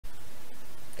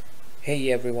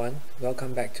Hey everyone,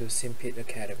 welcome back to Simpit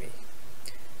Academy.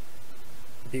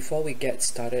 Before we get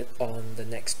started on the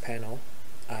next panel,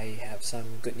 I have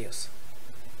some good news.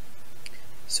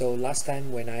 So last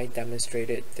time when I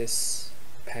demonstrated this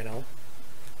panel,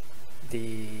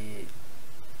 the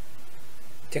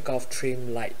takeoff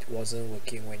trim light wasn't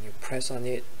working. When you press on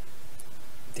it,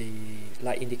 the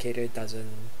light indicator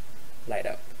doesn't light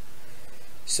up.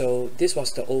 So this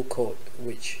was the old code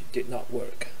which did not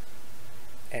work.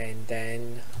 And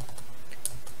then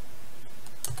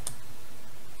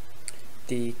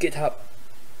the GitHub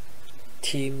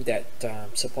team that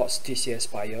supports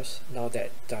DCS BIOS, now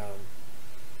that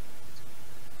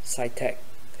Cytec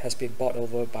has been bought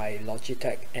over by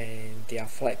Logitech and their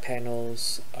flight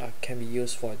panels can be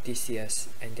used for DCS,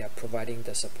 and they are providing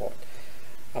the support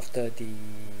after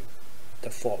the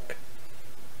fork.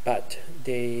 But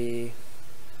the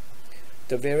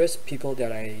various people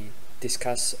that I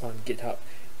discuss on GitHub,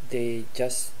 they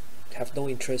just have no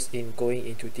interest in going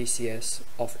into DCS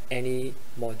of any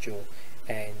module,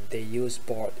 and they use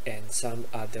board and some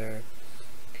other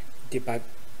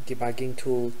debugging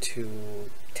tool to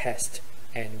test,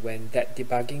 and when that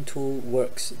debugging tool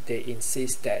works, they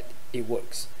insist that it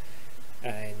works,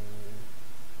 and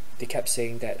they kept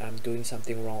saying that I'm doing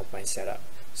something wrong with my setup.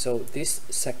 So this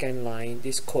second line,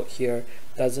 this code here,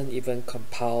 doesn't even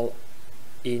compile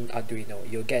in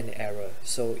Arduino. You'll get an error.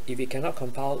 So if it cannot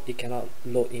compile, it cannot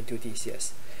load into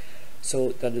DCS.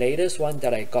 So the latest one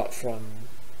that I got from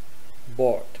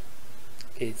board,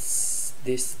 it's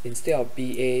this, instead of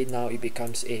BA, now it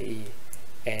becomes AE,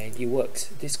 and it works.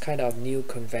 This kind of new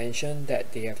convention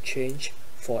that they have changed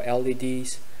for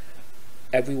LEDs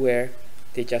everywhere,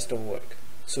 they just don't work.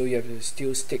 So you have to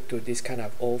still stick to this kind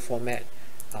of old format,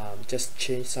 just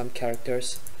change some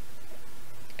characters,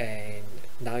 and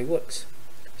now it works.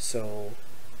 So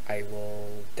I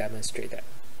will demonstrate that.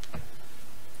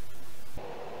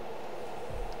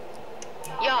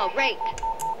 Y'all rate.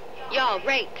 Y'all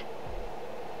rate.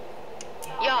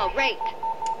 Y'all rate.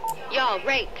 Y'all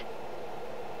rate.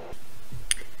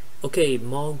 Okay,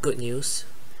 more good news.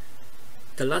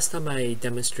 The last time I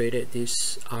demonstrated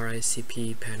this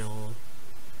RICP panel,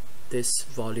 this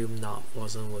volume knob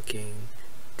wasn't working.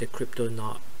 The crypto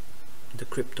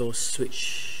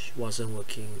switch wasn't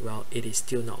working. Well, it is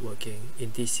still not working.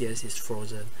 In DCS, it's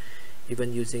frozen.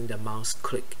 Even using the mouse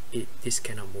click, this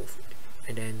cannot move.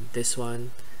 And then this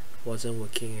one wasn't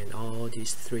working, and all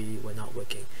these three were not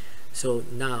working. So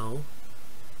now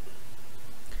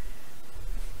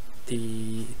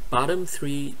the bottom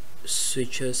three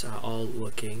switches are all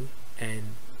working,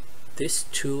 and these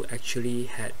two actually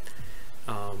had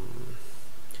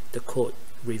the code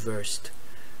reversed.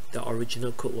 The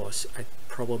original code was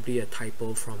probably a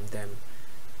typo from them,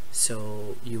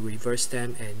 so you reverse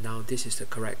them, and now this is the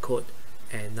correct code,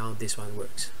 and now this one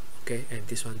works. Okay, and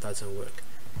this one doesn't work,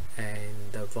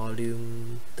 and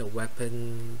the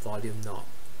weapon volume knob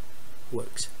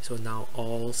works. So now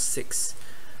all 6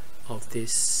 of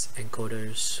these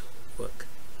encoders work.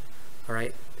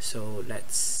 Alright, so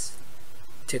let's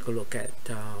take a look at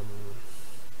the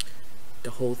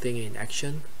whole thing in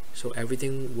action. So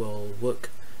everything will work.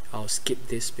 I'll skip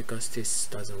this because this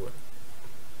doesn't work.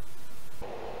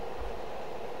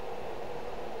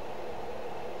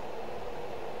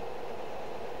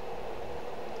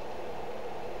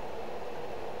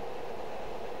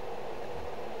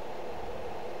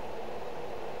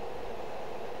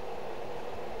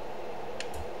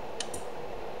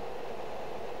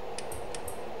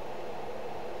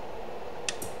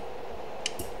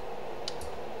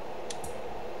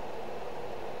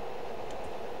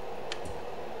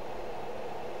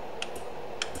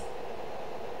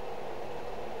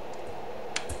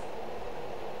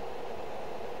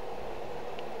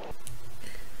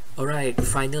 Alright,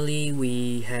 finally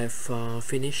we have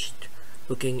finished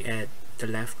looking at the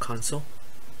left console,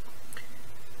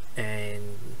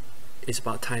 and it's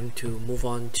about time to move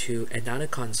on to another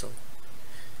console.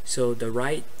 So the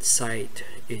right side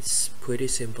is pretty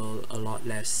simple, a lot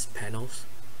less panels.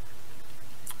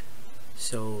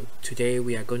 So today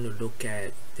we are going to look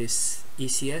at this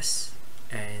ECS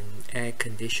and air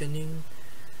conditioning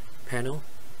panel.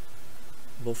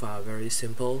 Both are very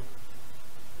simple.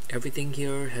 Everything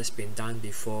here has been done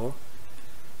before.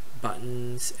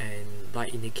 Buttons and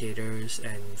light indicators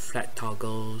and flat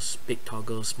toggles, big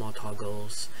toggles, small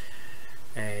toggles,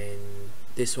 and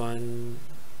this one,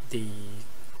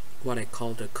 what I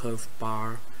call the curved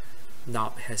bar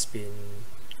knob, has been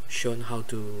shown how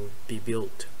to be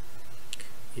built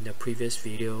in the previous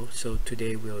video. So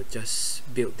today we'll just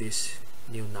build this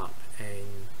new knob,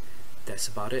 and that's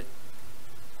about it.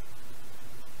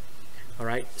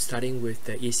 Alright, starting with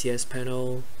the ECS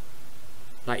panel,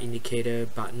 light indicator,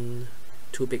 button,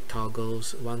 2 big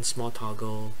toggles, 1 small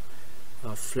toggle,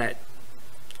 a flat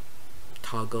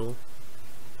toggle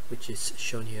which is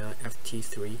shown here,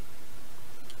 FT3.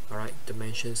 Alright,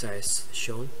 dimensions as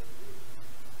shown.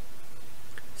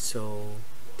 So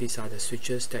these are the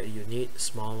switches that you need: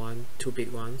 small one, 2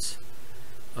 big ones,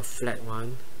 a flat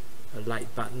one, a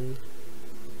light button,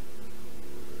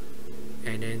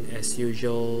 and then as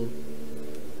usual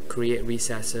create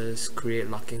recesses, create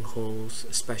locking holes,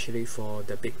 especially for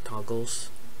the big toggles,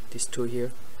 these 2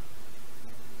 here.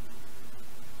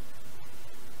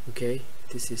 Okay,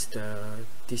 this is the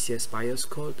DCS BIOS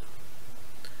code,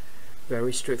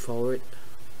 very straightforward.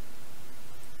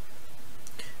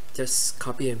 Just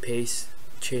copy and paste,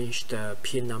 change the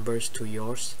pin numbers to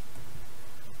yours,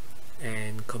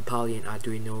 and compile in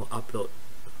Arduino, upload.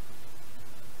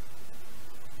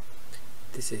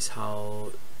 This is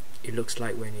how it looks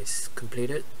like when it's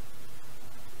completed.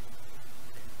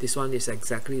 This one is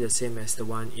exactly the same as the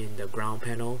one in the ground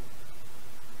panel,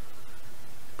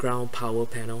 ground power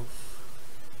panel.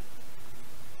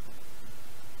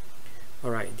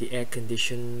 Alright, the air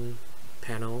condition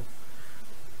panel,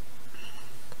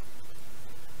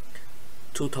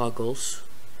 2 toggles.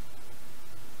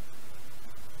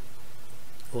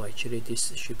 Oh, actually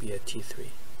this should be a T3.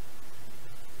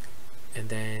 And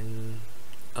then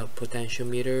a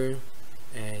potentiometer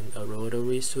and a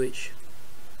rotary switch.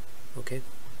 Okay,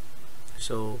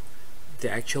 so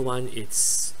the actual one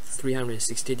it's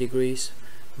 360 degrees.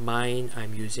 Mine,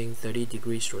 I'm using 30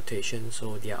 degrees rotation,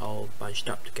 so they are all bunched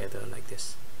up together like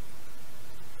this.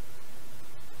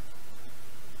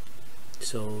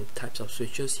 So types of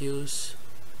switches used,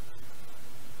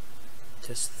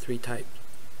 just 3 types: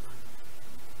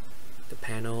 the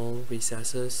panel,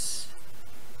 recesses.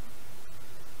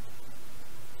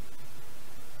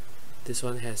 This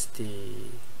one has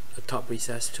a top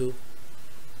recess too.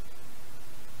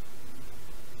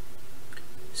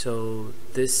 So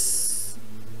this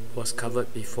was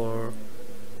covered before.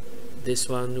 This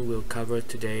one we'll cover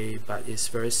today, but it's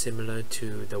very similar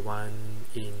to the one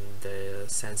in the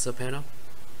sensor panel.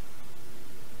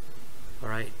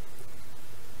 Alright,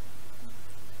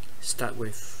 start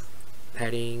with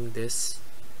padding this,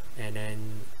 and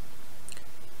then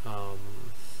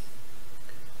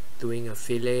doing a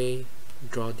fillet,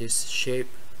 draw this shape,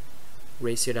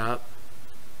 raise it up,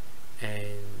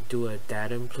 and do a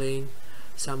datum plane.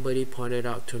 Somebody pointed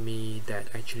out to me that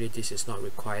actually this is not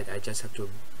required. I just have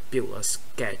to build a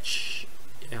sketch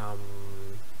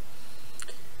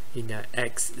in the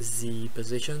XZ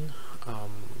position.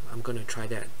 I'm gonna try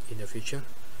that in the future,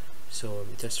 so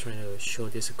I'm just trying to show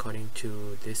this according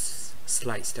to this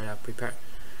slides that I prepared.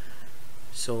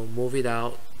 So move it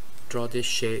out, draw this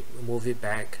shape, move it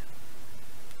back,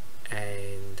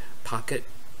 and park it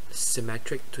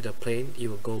symmetric to the plane. It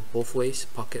will go both ways,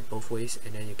 pocket both ways,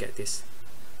 and then you get this.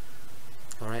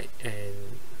 Alright,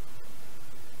 and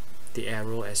the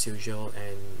arrow as usual,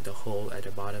 and the hole at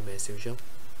the bottom as usual.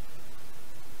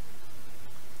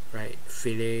 Right,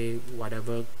 fillet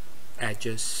whatever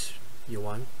edges you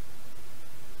want.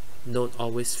 Note,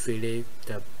 always fillet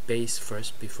the base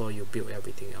first before you build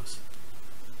everything else,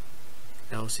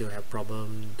 else you'll have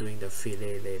problem doing the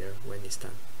fillet later when it's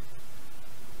done.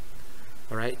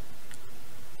 Alright,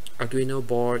 Arduino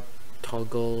board,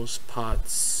 toggles,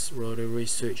 parts, rotary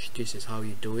switch, this is how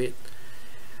you do it.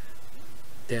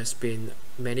 There's been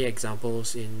many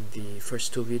examples in the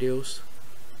first 2 videos,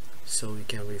 so you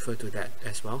can refer to that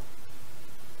as well.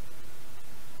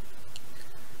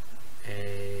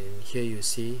 And here you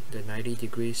see the 90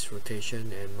 degrees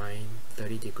rotation and mine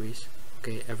 30 degrees.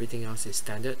 Okay, everything else is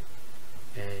standard,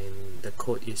 and the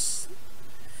code is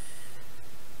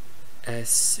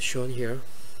as shown here.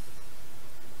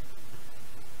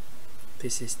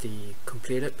 This is the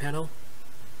completed panel.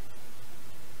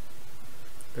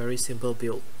 Very simple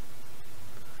build.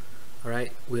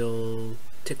 Alright, we'll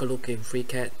take a look in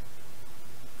FreeCAD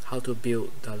how to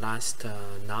build the last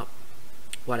knob,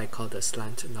 what I call the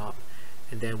slant knob,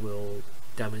 and then we'll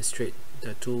demonstrate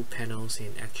the 2 panels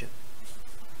in action.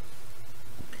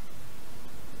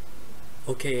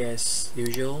 Okay, as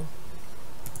usual,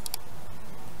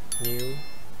 new,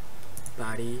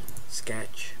 body,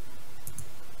 sketch,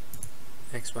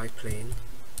 XY plane.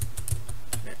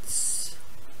 Let's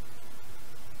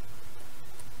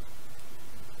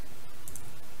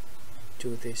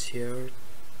do this here,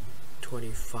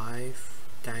 25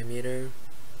 diameter,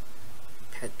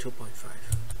 pad 2.5.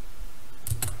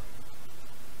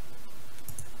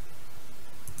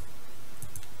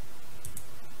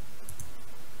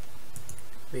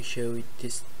 Make sure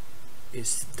this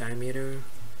is diameter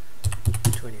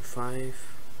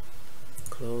 25,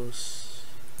 close,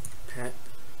 pad,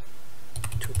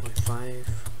 2.5,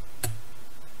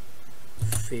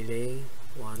 fillet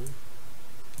 1,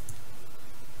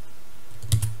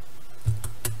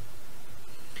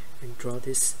 and draw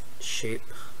this shape.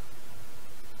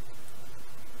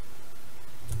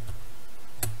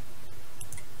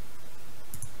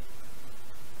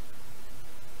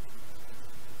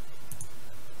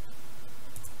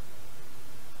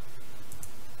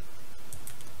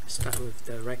 Start with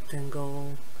the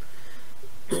rectangle,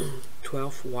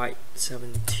 12 wide,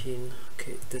 17.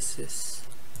 Okay, this is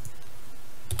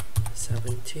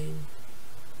 17,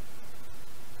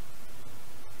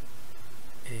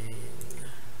 and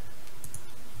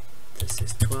this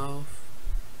is 12.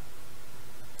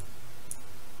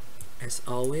 As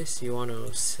always, you want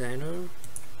to center.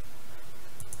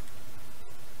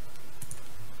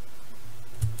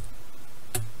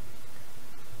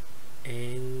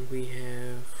 And we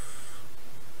have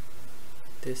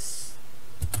this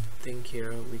thing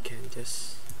here. We can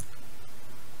just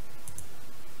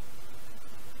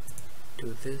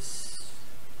do this.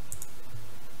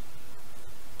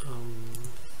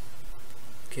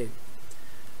 Okay,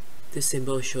 this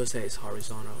symbol shows that it's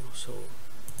horizontal, so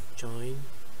join,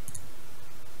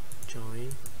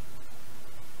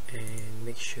 and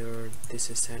make sure this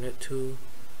is centered too.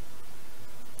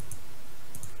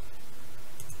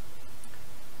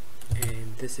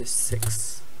 And this is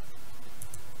 6.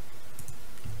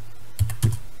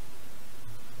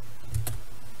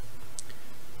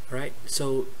 Right,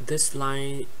 so this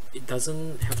line, it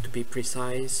doesn't have to be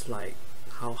precise, like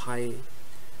how high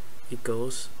it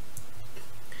goes.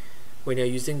 When you're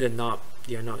using the knob,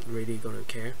 you're not really going to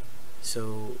care.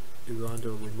 So we want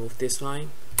to remove this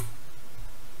line.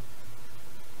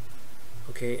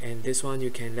 Okay, and this one you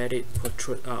can let it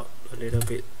protrude out a little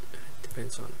bit,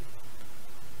 depends on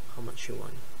how much you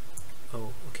want.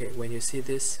 Oh, okay, when you see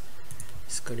this,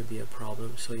 it's going to be a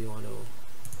problem, so you want to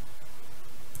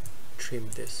trim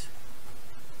this.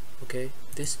 Okay,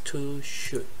 these two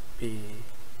should be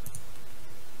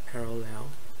parallel,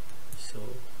 so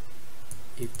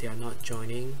if they are not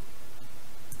joining,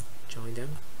 join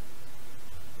them.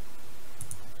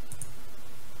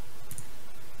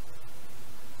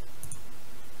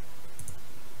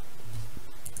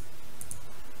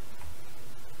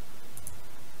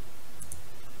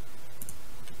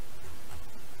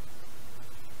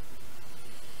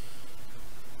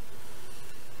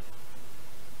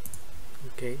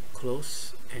 Okay,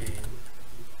 close, and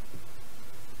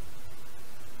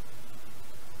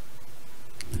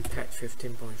pad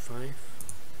 15.5.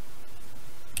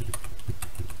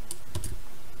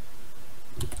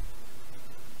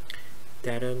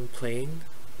 Datum plane.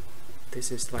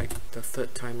 This is like the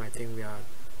 3rd time I think we are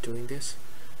doing this.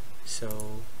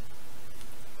 So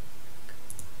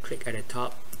click at the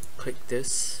top, click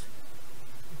this,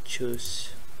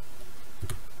 choose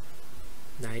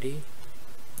 90.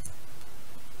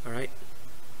 Alright,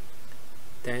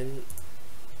 then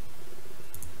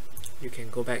you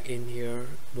can go back in here,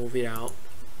 move it out,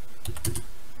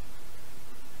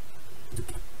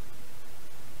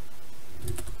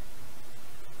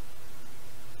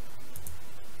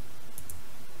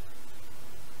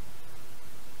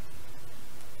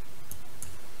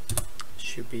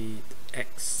 should be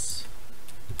X.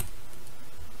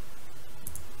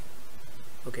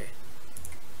 Okay,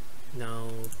 now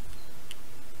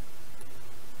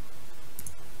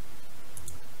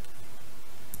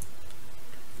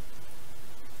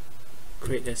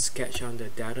create a sketch on the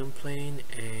datum plane,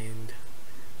 and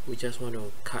we just want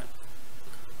to cut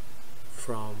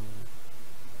from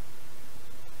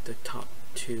the top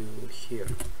to here,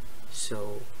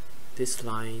 so this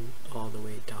line all the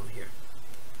way down here.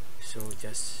 So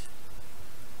just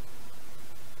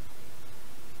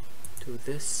do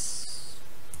this,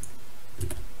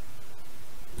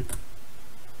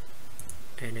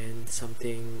 and then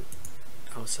something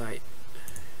outside.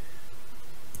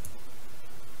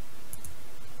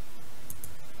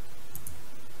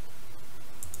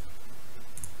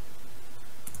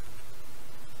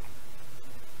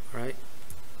 Right,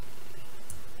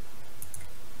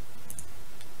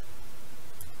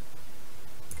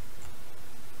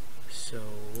 so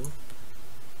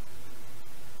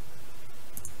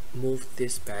move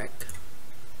this back.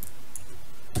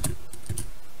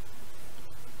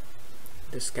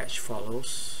 The sketch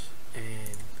follows,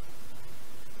 and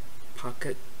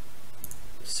pocket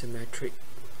symmetric.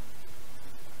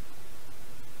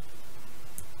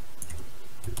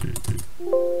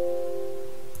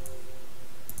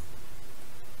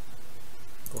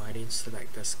 Oh, I didn't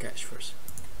select the sketch first.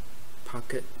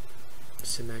 Pocket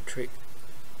symmetric,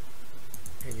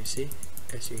 and you see,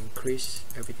 as you increase,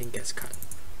 everything gets cut.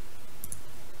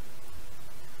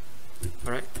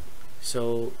 Alright,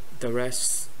 so the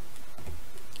rest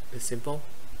is simple.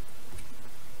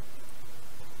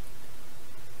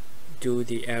 Do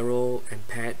the arrow and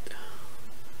pad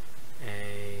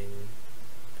and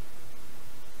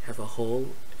have a hole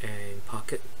and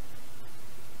pocket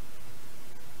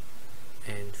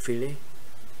and fillet,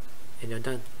 and you're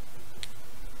done.